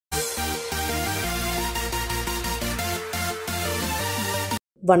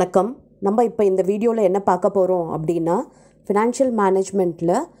வணக்கம். நம்ம இப்போ இந்த வீடியோவில் என்ன பார்க்க போகிறோம் அப்படின்னா, ஃபினான்ஷியல்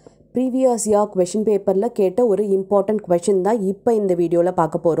மேனேஜ்மெண்ட்டில் ப்ரீவியஸ் இயர் கொஷின் பேப்பரில் கேட்ட ஒரு இம்பார்ட்டண்ட் கொஷின் தான் இப்போ இந்த வீடியோவில்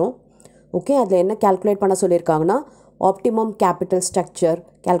பார்க்க போகிறோம். ஓகே, அதில் என்ன கால்குலேட் பண்ண சொல்லியிருக்காங்கன்னா, ஆப்டிமம் கேபிட்டல் ஸ்ட்ரக்சர்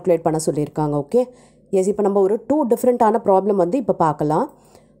கால்குலேட் பண்ண சொல்லியிருக்காங்க. ஓகே, எஸ், இப்போ நம்ம ஒரு 2 டிஃப்ரெண்ட்டான ப்ராப்ளம் வந்து இப்போ பார்க்கலாம்.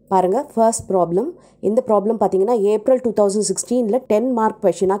 பாருங்கள், ஃபர்ஸ்ட் ப்ராப்ளம். இந்த ப்ராப்ளம் பார்த்தீங்கன்னா ஏப்ரல் 2016 10 மார்க்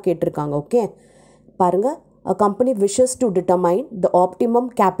கொஷினாக கேட்டிருக்காங்க. ஓகே, பாருங்கள். A company wishes to determine the optimum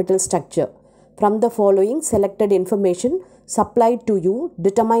capital structure. From the following selected information supplied to you,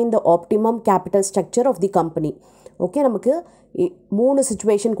 determine the optimum capital structure of the company. Okay, நமக்கு 3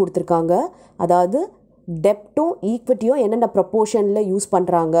 situation கொடுத்துருக்காங்க. அதாவது டெப்ட்டும் ஈக்விட்டியும் என்னென்ன ப்ரொப்போர்ஷனில் use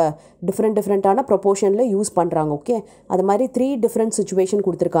பண்ணுறாங்க, டிஃப்ரெண்ட்டான ப்ரொப்போர்ஷனில் use பண்ணுறாங்க. Okay, அது மாதிரி 3 டிஃப்ரெண்ட் சிச்சுவேஷன்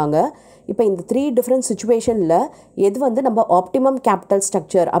கொடுத்துருக்காங்க. இப்போ இந்த 3 டிஃப்ரெண்ட் சிச்சுவேஷனில் எது வந்து நம்ம ஆப்டிமம் கேபிட்டல்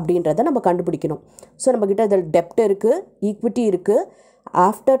ஸ்ட்ரக்சர் அப்படின்றத நம்ம கண்டுபிடிக்கணும். ஸோ நம்மக்கிட்ட இதில் டெப்ட் இருக்குது, ஈக்விட்டி இருக்குது,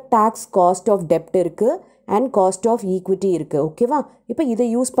 ஆஃப்டர் டேக்ஸ் காஸ்ட் ஆஃப் டெப்ட் இருக்குது அண்ட் காஸ்ட் ஆஃப் ஈக்விட்டி இருக்குது. ஓகேவா? இப்போ இதை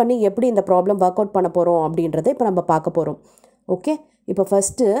யூஸ் பண்ணி எப்படி இந்த ப்ராப்ளம் ஒர்க் அவுட் பண்ண போகிறோம் அப்படின்றத இப்போ நம்ம பார்க்க போகிறோம். ஓகே, இப்போ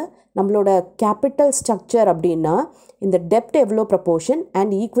ஃபஸ்ட்டு நம்மளோட கேபிட்டல் ஸ்ட்ரக்சர் அப்படின்னா இந்த டெப்ட் எவ்வளோ ப்ரப்போர்ஷன்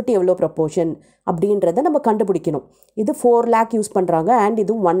அண்ட் ஈக்விட்டி எவ்வளோ ப்ரப்போர்ஷன் அப்படின்றத நம்ம கண்டுபிடிக்கணும். இது 4 lakh யூஸ் பண்ணுறாங்க அண்ட்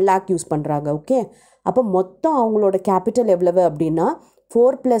இது 1 lakh யூஸ் பண்ணுறாங்க. ஓகே, அப்போ மொத்தம் அவங்களோட கேபிட்டல் எவ்வளவு அப்படின்னா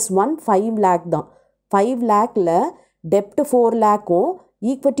 4 + 1 5 lakh தான். 5 lakhல டெப்ட் 4 lakhம்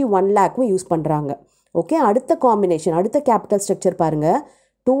ஈக்விட்டி 1 lakhம் யூஸ் பண்ணுறாங்க. ஓகே, அடுத்த காம்பினேஷன், அடுத்த கேபிட்டல் ஸ்ட்ரக்சர் பாருங்கள்.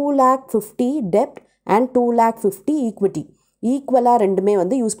 2,50,000 டெப்ட் அண்ட் 2,50,000 ஈக்விட்டி. ஈக்குவலாக ரெண்டுமே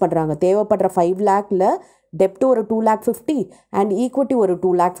வந்து யூஸ் பண்ணுறாங்க. தேவைப்படுற 5 lakhல டெப்ட் ஒரு 2,50,000 அண்ட் ஈக்விட்டி ஒரு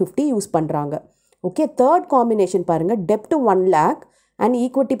 2,50,000 யூஸ் பண்ணுறாங்க. ஓகே, தேர்ட் காம்பினேஷன் பாருங்கள். டெப்ட் 1 lakh அண்ட்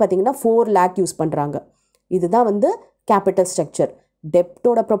ஈக்விட்டி பார்த்திங்கன்னா 4 lakh யூஸ் பண்ணுறாங்க. இதுதான் வந்து கேபிட்டல் ஸ்ட்ரக்சர்.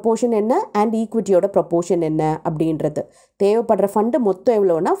 டெப்டோட ப்ரப்போர்ஷன் என்ன அண்ட் ஈக்விட்டியோட ப்ரப்போர்ஷன் என்ன அப்படின்றது. தேவைப்படுற ஃபண்டு மொத்தம்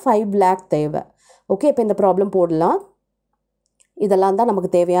எவ்வளோன்னா 5 lakh தேவை. ஓகே, இப்போ இந்த ப்ராப்ளம் போடலாம். இதெல்லாம் தான் நமக்கு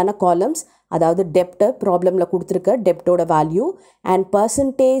தேவையான காலம்ஸ். அதாவது டெப்ட் ப்ராப்ளமில் கொடுத்துருக்க டெப்டோட value and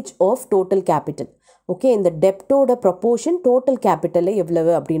percentage of total capital. Okay, இந்த டெப்டோட ப்ரப்போர்ஷன் டோட்டல் கேபிட்டலில்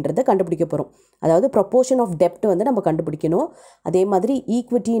எவ்வளவு அப்படின்றத கண்டுபிடிக்க போகிறோம். அதாவது ப்ரப்போர்ஷன் ஆஃப் டெப்ட் வந்து நம்ம கண்டுபிடிக்கணும். அதே மாதிரி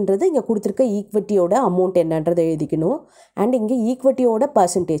ஈக்விட்டின்றது இங்கே கொடுத்துருக்க ஈக்விட்டியோட அமௌண்ட் என்னன்றதை எழுதிக்கணும். அண்ட் இங்கே ஈக்விட்டியோட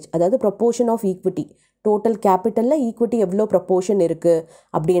பர்சன்டேஜ், அதாவது proportion of equity, total கேபிட்டலில் equity எவ்வளோ ப்ரப்போர்ஷன் இருக்குது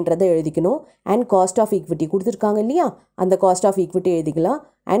அப்படின்றத எழுதிக்கணும். அண்ட் காஸ்ட் ஆஃப் ஈக்விட்டி கொடுத்துருக்காங்க இல்லையா, அந்த காஸ்ட் ஆஃப் ஈக்விட்டி எழுதிக்கலாம்.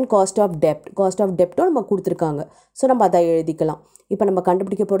 அண்ட் காஸ்ட் ஆஃப் டெப்ட்டும் நம்ம கொடுத்துருக்காங்க. ஸோ நம்ம அதை எழுதிக்கலாம். இப்போ நம்ம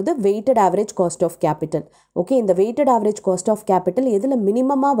கண்டுபிடிக்க போகிறது weighted average cost of capital. Okay, இந்த weighted average cost of capital எதில்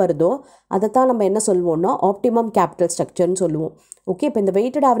மினிமமாக வருதோ அதை தான் நம்ம என்ன சொல்லுவோம்னா ஆப்டிமம் கேபிட்டல் ஸ்ட்ரக்சர்னு சொல்லுவோம். ஓகே, இப்போ இந்த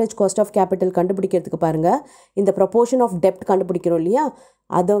weighted average cost of capital கண்டுபிடிக்கிறதுக்கு பாருங்கள், இந்த ப்ரொப்போர்ஷன் ஆஃப் டெப்ட் கண்டுபிடிக்கிறோம் இல்லையா,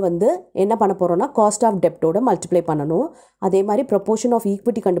 அதை வந்து என்ன பண்ண போகிறோம்னா காஸ்ட் ஆஃப் டெப்டோட மல்டிப்ளை பண்ணணும். அதே மாதிரி ப்ரொப்போர்ஷன் ஆஃப்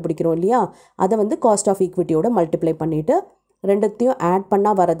ஈக்விட்டி கண்டுபிடிக்கிறோம் இல்லையா, அதை வந்து காஸ்ட் ஆஃப் ஈக்விட்டியோட மல்டிப்ளை பண்ணிவிட்டு ரெண்டுத்தையும் ஆட்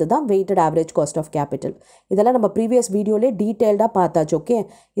பண்ணால் வரது தான் weighted average cost of capital. இதெல்லாம் நம்ம ப்ரீவியஸ் வீடியோலே டீட்டெயில்டாக பார்த்தாச்சு. ஓகே,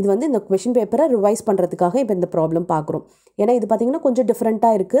 இது வந்து இந்த கொஷின் பேப்பரை ரிவைஸ் பண்ணுறதுக்காக இப்போ இந்த ப்ராப்ளம் பார்க்குறோம். ஏன்னா இது பார்த்திங்கன்னா கொஞ்சம்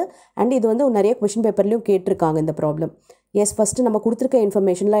டிஃப்ரெண்ட்டாக இருக்குது அண்ட் இது வந்து நிறைய கொஷின் பேப்பர்லேயும் கேட்டிருக்காங்க இந்த ப்ராப்ளம். எஸ், ஃபஸ்ட்டு நம்ம கொடுத்துருக்க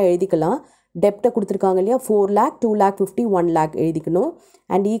இன்ஃபர்மேஷன்லாம் எழுதிக்கலாம். டெப்ட்டை கொடுத்துருக்காங்க இல்லையா, 4 lakh, 2,50,000, 1 lakh எழுதிக்கணும்.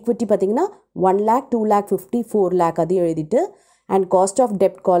 அண்ட் ஈக்விட்டி பார்த்திங்கன்னா 1 lakh, 2,50,000, 4 lakh அதையும் எழுதிட்டு அண்ட் காஸ்ட் ஆஃப்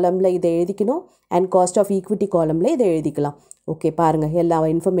டெப்ட் காலமில் இதை எழுதிக்கணும் அண்ட் காஸ்ட் ஆஃப் ஈக்விட்டி காலமில் இதை எழுதிக்கலாம். ஓகே, பாருங்கள், எல்லா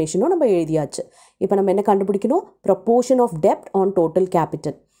இன்ஃபர்மேஷனும் நம்ம எழுதியாச்சு. இப்போ நம்ம என்ன கண்டுபிடிக்கணும், proportion of dept on total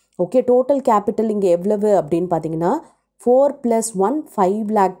capital. Okay, total capital இங்கே எவ்வளவு அப்படின்னு பார்த்தீங்கன்னா 4 + 1 5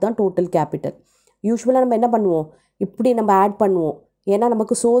 lakh தான் டோட்டல் கேபிட்டல். யூஸ்வலாக நம்ம என்ன பண்ணுவோம், இப்படி நம்ம ஆட் பண்ணுவோம். ஏன்னா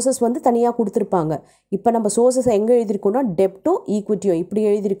நமக்கு சோர்ஸஸ் வந்து தனியாக கொடுத்துருப்பாங்க. இப்போ நம்ம சோர்ஸஸ் எங்கே எழுதியிருக்கோம்னா டெப்ட்டும் ஈக்விட்டியும் இப்படி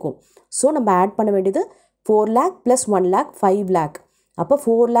எழுதியிருக்கோம். ஸோ நம்ம ஆட் பண்ண வேண்டியது 4 lakh + 1 lakh 5 lakh. அப்போ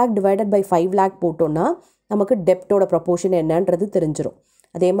 4 lakh டிவைடட் பை 5 lakh போட்டோன்னா நமக்கு டெப்டோட ப்ரப்போர்ஷன் என்னன்றது தெரிஞ்சிடும்.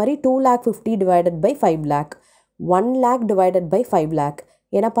 அதே மாதிரி 2,50,000 divided by 5 lakh, 1 lakh divided by 5 lakh.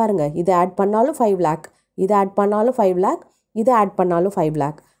 ஏன்னா பாருங்கள், இதை ஆட் பண்ணாலும் 5 lakh, இதை ஆட் பண்ணாலும் 5 lakh, இதை ஆட் பண்ணாலும் 5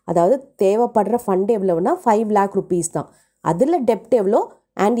 lakh. அதாவது தேவைப்படுற ஃபண்ட் எவ்வளவுனா 5 lakh rupees தான். அதில் டெப்ட் எவ்வளோ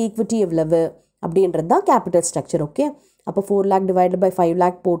அண்ட் ஈக்விட்டி எவ்வளவு அப்படின்றது தான் கேபிட்டல் ஸ்ட்ரக்சர். ஓகே, அப்போ 4 lakh டிவைடட் பை 5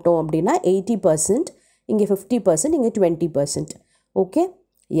 lakh போட்டோம் அப்படின்னா 80%, இங்கே 50%, இங்கே 20%. Okay,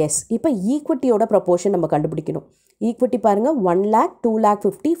 S. இப்போ ஈக்விட்டியோட ப்ரப்போர்ஷன் நம்ம கண்டுபிடிக்கணும். ஈக்விட்டி பாருங்கள், 1 lakh,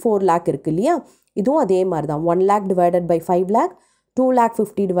 2,50,000, 4 lakh இருக்குது இல்லையா, இதுவும் அதே மாதிரி தான். 1 lakh divided by 5 lakh,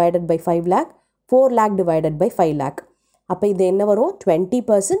 2,50,000 divided by 5 lakh, 4 lakh divided by 5 lakh. அப்போ இது என்ன வரும்,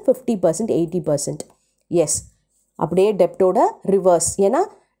 20%, 50%, 80%. எஸ், அப்படியே டெப்டோட ரிவர்ஸ். ஏன்னா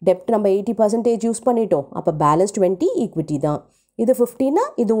டெப்ட் நம்ம 80% யூஸ் பண்ணிட்டோம். அப்போ பேலன்ஸ் 20 ஈக்விட்டி தான். இது 50னா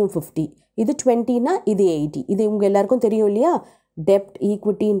இதுவும் 50, இது 20னா இது 80. இது உங்கள் எல்லாருக்கும் தெரியும் இல்லையா, டெப்ட்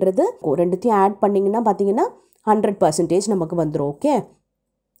ஈக்விட்டின்றது ரெண்டுத்தையும் ஆட் பண்ணிங்கன்னா பார்த்தீங்கன்னா 100% நமக்கு வந்துடும். Okay,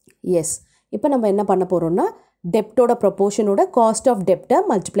 S. இப்போ நம்ம என்ன பண்ண போகிறோம்னா டெப்டோட ப்ரொப்போர்ஷனோட காஸ்ட் ஆஃப் டெப்டை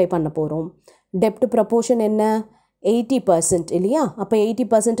மல்டிப்ளை பண்ண போகிறோம். டெப்ட் ப்ரொப்போர்ஷன் என்ன 80% இல்லையா? அப்போ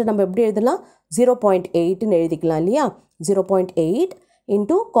 80% நம்ம எப்படி எழுதலாம் 0.8ன்னு எழுதிக்கலாம் இல்லையா? 0.8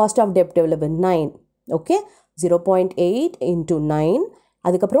 இன்ட்டு காஸ்ட் ஆஃப் டெப்ட் எவ்வளவு 9. Okay, 0.8 into 9.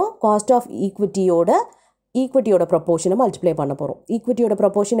 அதுக்கப்புறம் காஸ்ட் ஆஃப் ஈக்விட்டியோட ப்ரொப்போர்ஷனை மல்டிப்ளை பண்ண போகிறோம். ஈக்விட்டியோட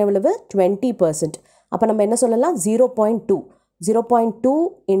ப்ரொப்போர்ஷன் எவ்வளவு 20%. அப்போ நம்ம என்ன சொல்லலாம் 0.2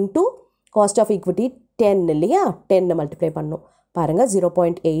 இன்ட்டு காஸ்ட் ஆஃப் ஈக்விட்டி 10 இல்லையா? 10 மல்டிப்ளை பண்ணணும். பாருங்கள்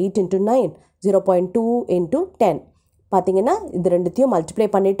 0.8 இன்ட்டு 9, 0.2 இன்ட்டு 10. பார்த்தீங்கன்னா இது ரெண்டுத்தையும் மல்டிப்ளை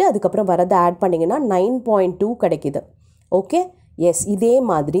பண்ணிவிட்டு அதுக்கப்புறம் வரதை ஆட் பண்ணிங்கன்னா 9.2 கிடைக்கிது. Okay, S. இதே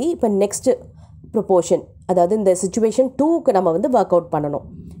மாதிரி இப்போ நெக்ஸ்ட்டு ப்ரொப்போர்ஷன், அதாவது இந்த சிச்சுவேஷன் 2க்கு நம்ம வந்து ஒர்க் அவுட் பண்ணணும்.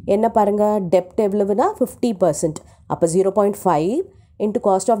 என்ன பாருங்கள், டெப்ட் எவ்வளவுனா 50%. அப்போ 0.5 இன்ட்டு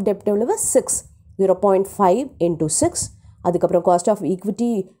காஸ்ட் ஆஃப் டெப்ட் எவ்வளவு 6. 0.5 இன்ட்டு 6. அதுக்கப்புறம் காஸ்ட் ஆஃப் ஈக்விட்டி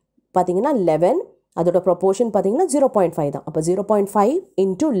பார்த்தீங்கன்னா 11. அதோட ப்ரொப்போர்ஷன் பார்த்தீங்கன்னா 0.5 தான். அப்போ 0.5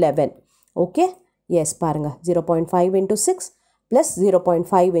 இன்ட்டு 11. Okay, S. பாருங்கள் 0.5 இன்ட்டு 6 ப்ளஸ்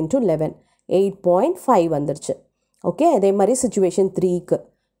 0.5 இன்ட்டு 11 8.5 வந்துருச்சு. ஓகே, அதே மாதிரி சிச்சுவேஷன் 3க்கு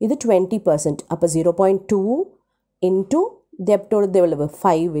இது 20%. அப்போ 0.2 இன்ட்டு டெப்டோட எவ்வளவு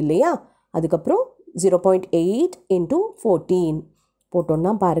 5 இல்லையா? அதுக்கப்புறம் 0.8 இன்ட்டு 14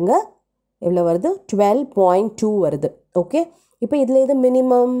 போட்டோன்னா பாருங்கள் எவ்வளோ வருது 12.2 வருது. ஓகே, இப்போ இதில் இது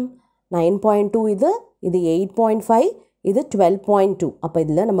மினிமம் 9.2, இது 8.5, இது 12.2. அப்போ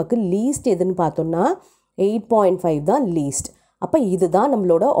இதில் நமக்கு லீஸ்ட் எதுன்னு பார்த்தோம்னா 8.5 தான் லீஸ்ட். அப்போ இதுதான்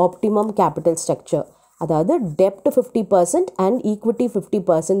நம்மளோட ஆப்டிமம் கேபிட்டல் ஸ்ட்ரக்சர். அதாவது டெப்ட் 50% அண்ட் ஈக்விட்டி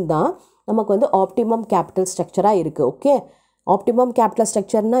 50% தான் நமக்கு வந்து ஆப்டிமம் கேபிட்டல் ஸ்ட்ரக்சராக இருக்குது. ஓகே, ஆப்டிமம் கேபிட்டல்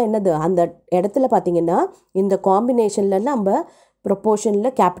ஸ்ட்ரக்சர்னால் என்னது, அந்த இடத்துல பார்த்திங்கன்னா இந்த காம்பினேஷனில் நம்ம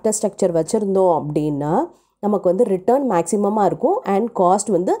ப்ரொப்போர்ஷனில் கேபிட்டல் ஸ்ட்ரக்சர் வச்சுருந்தோம் அப்படின்னா நமக்கு வந்து ரிட்டர்ன் மேக்ஸிமமாக இருக்கும் அண்ட் காஸ்ட்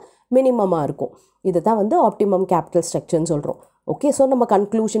வந்து மினிமமாக இருக்கும். இது தான் வந்து ஆப்டிமம் கேபிட்டல் ஸ்ட்ரக்சர்னு சொல்கிறோம். ஓகே, ஸோ நம்ம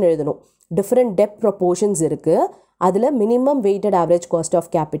கன்க்ளூஷன் எழுதணும். டிஃப்ரெண்ட் டெப்ட் ப்ரொப்போர்ஷன்ஸ் இருக்குது. அதில் minimum weighted average cost of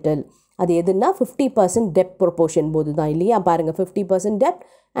capital அது எதுனா 50% டெப்ட் ப்ரொப்போர்ஷன் போது தான் இல்லையா? பாருங்கள் 50% டெப்ட்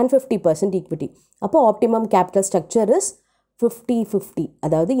அண்ட் 50% ஈக்விட்டி. அப்போ ஆப்டிமம் கேபிட்டல் ஸ்ட்ரக்சர் இஸ் 50-50.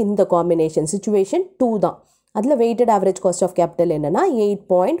 அதாவது இந்த காம்பினேஷன் சிச்சுவேஷன் 2 தான். அதில் weighted average cost of capital என்னென்னா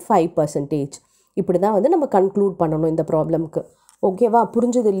 8.5%. இப்படி தான் வந்து நம்ம கன்க்ளூட் பண்ணணும் இந்த ப்ராப்ளம்க்கு. ஓகேவா?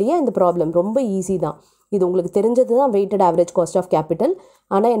 புரிஞ்சது இல்லையா? இந்த ப்ராப்ளம் ரொம்ப ஈஸி தான். இது உங்களுக்கு தெரிஞ்சது தான் weighted average cost of capital.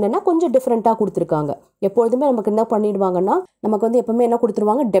 ஆனால் என்னென்னா கொஞ்சம் டிஃப்ரெண்ட்டாக கொடுத்துருக்காங்க. எப்பொழுதுமே நமக்கு என்ன பண்ணிடுவாங்கன்னா நமக்கு வந்து எப்போவுமே என்ன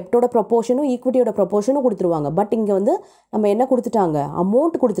கொடுத்துருவாங்க, டெப்டோட ப்ரொப்போர்ஷனும் ஈக்விட்டியோட ப்ரொப்போர்ஷனும் கொடுத்துருவாங்க. பட் இங்கே வந்து நம்ம என்ன கொடுத்துட்டாங்க,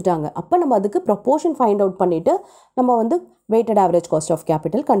 அமௌண்ட் கொடுத்துட்டாங்க. அப்போ நம்ம அதுக்கு ப்ரொப்போர்ஷன் ஃபைண்ட் அவுட் பண்ணிவிட்டு நம்ம வந்து weighted average cost of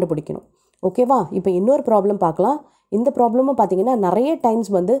capital கண்டுபிடிக்கணும். ஓகேவா? இப்போ இன்னொரு ப்ராப்ளம் பார்க்கலாம். இந்த ப்ராப்ளமும் பார்த்தீங்கன்னா நிறைய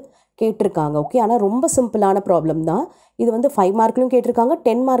டைம்ஸ் வந்து கேட்டிருக்காங்க. ஓகே, ஆனால் ரொம்ப சிம்பிளான ப்ராப்ளம் தான். இது வந்து 5 மார்க்லையும் கேட்டிருக்காங்க,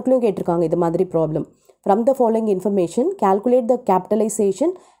 10 மார்க்லையும் கேட்டிருக்காங்க. இது மாதிரி problem. From the following information calculate the capitalization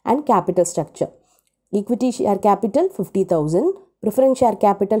and capital structure. Equity share capital 50,000, preference share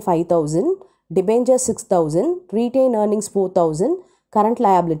capital 5,000, debentures 6,000, retained earnings 4,000, current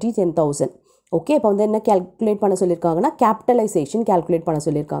liability 10,000. Okay, இப்போ வந்து என்ன கேல்குலேட் பண்ண சொல்லியிருக்காங்கன்னா கேபிட்டலைசேஷன் கேல்குலேட் பண்ண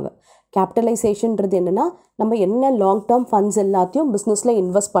சொல்லியிருக்காங்க. கேபிட்டலைசேஷன்றது என்னென்னா நம்ம என்ன லாங் டேர்ம் ஃபண்ட்ஸ் எல்லாத்தையும் பிஸ்னஸில்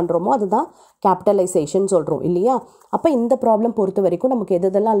இன்வெஸ்ட் பண்ணுறோமோ அதுதான் கேபிட்டலைசேஷன் சொல்கிறோம் இல்லையா? அப்போ இந்த ப்ராப்ளம் பொறுத்த வரைக்கும் நமக்கு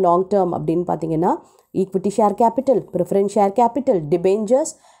எதெல்லாம் லாங் டேர்ம் அப்படின்னு பார்த்தீங்கன்னா equity share capital, preference share capital,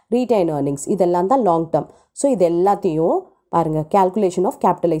 debentures, retain earnings இதெல்லாம் தான் லாங் டேர்ம். ஸோ இது எல்லாத்தையும் பாருங்கள் கேல்குலேஷன் ஆஃப்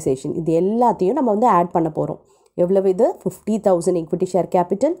கேபிட்டலைசேஷன் இது எல்லாத்தையும் நம்ம வந்து ஆட் பண்ண போகிறோம். எவ்வளவு இது 50,000 equity share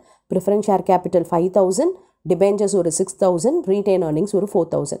capital, preference share capital 5,000, debentures ஒரு 6,000, ரீடைன் ஏர்னிங்ஸ் ஒரு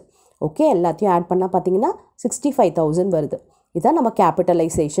 4,000. ஓகே, எல்லாத்தையும் ஆட் பண்ணால் பார்த்தீங்கன்னா 65,000 வருது. இதான் நம்ம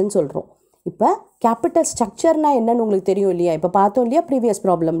கேபிட்டலைசேஷன் சொல்கிறோம். இப்போ கேபிட்டல் ஸ்ட்ரக்சர்னால் என்னன்னு உங்களுக்கு தெரியும் இல்லையா? இப்போ பார்த்தோம் இல்லையா ப்ரீவியஸ்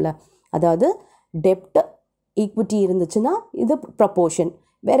ப்ராப்ளமில். அதாவது டெப்ட் ஈக்விட்டி இருந்துச்சுன்னா இது ப்ரப்போர்ஷன்.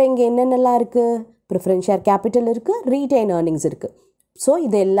 வேறு இங்கே என்னென்னலாம் இருக்குது? ப்ரிஃபரன்ஸ் ஷேர் கேபிட்டல் இருக்குது, ரீடைன் ஏர்னிங்ஸ் இருக்குது. ஸோ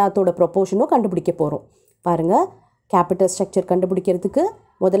இது எல்லாத்தோட ப்ரொப்போர்ஷனும் கண்டுபிடிக்க போகிறோம். பாருங்கள், கேபிட்டல் ஸ்ட்ரக்சர் கண்டுபிடிக்கிறதுக்கு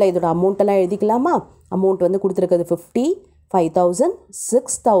முதல்ல இதோட அமௌண்ட்டெல்லாம் எழுதிக்கலாமா? அமௌண்ட் வந்து கொடுத்துருக்கிறது 50, 5,000,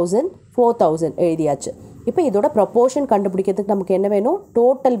 6,000, 4,000 எழுதியாச்சு. இப்போ இதோட ப்ரொப்போர்ஷன் கண்டுபிடிக்கிறதுக்கு நமக்கு என்ன வேணும்?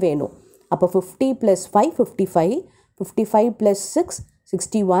 டோட்டல் வேணும். அப்போ 50 + 5 55, 55 + 6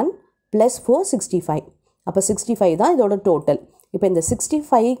 61 + 4 65. அப்போ 65 தான் இதோட டோட்டல். இப்போ இந்த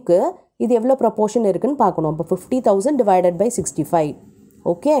 65க்கு இது எவ்வளோ ப்ரொப்போர்ஷன் இருக்குதுன்னு பார்க்கணும். அப்போ 50,000 / 65.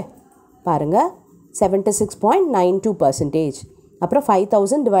 ஓகே, பாருங்கள் 76.92%. அப்புறம்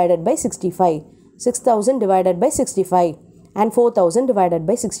 5,000 / 65, 6,000 / 65. அண்ட் 4000 டிவைடட்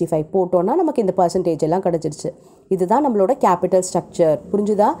பை 65 போட்டோன்னா நமக்கு இந்த பர்சன்டேஜ் எல்லாம் கிடச்சிருச்சு. இதுதான் நம்மளோட கேபிட்டல் ஸ்ட்ரக்சர்.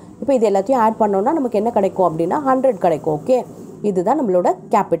 புரிஞ்சுதா? இப்போ இது எல்லாத்தையும் ஆட் பண்ணோன்னா நமக்கு என்ன கிடைக்கும் அப்படின்னா 100 கிடைக்கும். ஓகே, இதுதான் நம்மளோட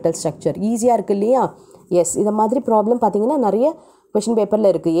கேபிட்டல் ஸ்ட்ரக்சர். ஈஸியாக இருக்குது இல்லையா? எஸ், இதை மாதிரி ப்ராப்ளம் பார்த்தீங்கன்னா நிறைய கொஷின் பேப்பரில்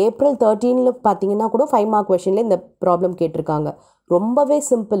இருக்குது. April 13 பார்த்தீங்கன்னா கூட 5 மார்க் கொஷனில் இந்த ப்ராப்ளம் கேட்டிருக்காங்க. ரொம்பவே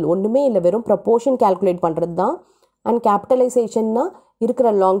சிம்பிள், ஒன்றுமே இல்லை, வெறும் ப்ரப்போர்ஷன் கால்குலேட் பண்ணுறது தான். அண்ட் கேபிட்டலைசேஷன்னா இருக்கிற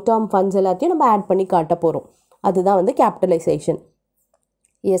லாங் டேர்ம் ஃபண்ட்ஸ் எல்லாத்தையும் நம்ம ஆட் பண்ணி காட்ட போகிறோம். அதுதான் வந்து கேபிட்டலைசேஷன்.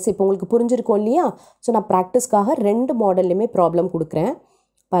 எஸ், இப்போ உங்களுக்கு புரிஞ்சிருக்கும் இல்லையா? ஸோ நான் ப்ராக்டிஸ்க்காக 2 மாடல்லையுமே ப்ராப்ளம் கொடுக்குறேன்.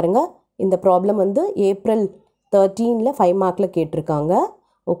 பாருங்கள், இந்த ப்ராப்ளம் வந்து April 13 5 மார்க்கில் கேட்டிருக்காங்க.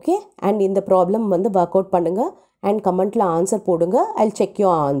 ஓகே, அண்ட் இந்த ப்ராப்ளம் வந்து ஒர்க் அவுட் பண்ணுங்கள் அண்ட் கமெண்ட்டில் ஆன்சர் போடுங்க. I will check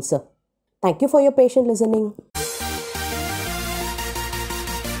your answer. Thank you for your patient listening.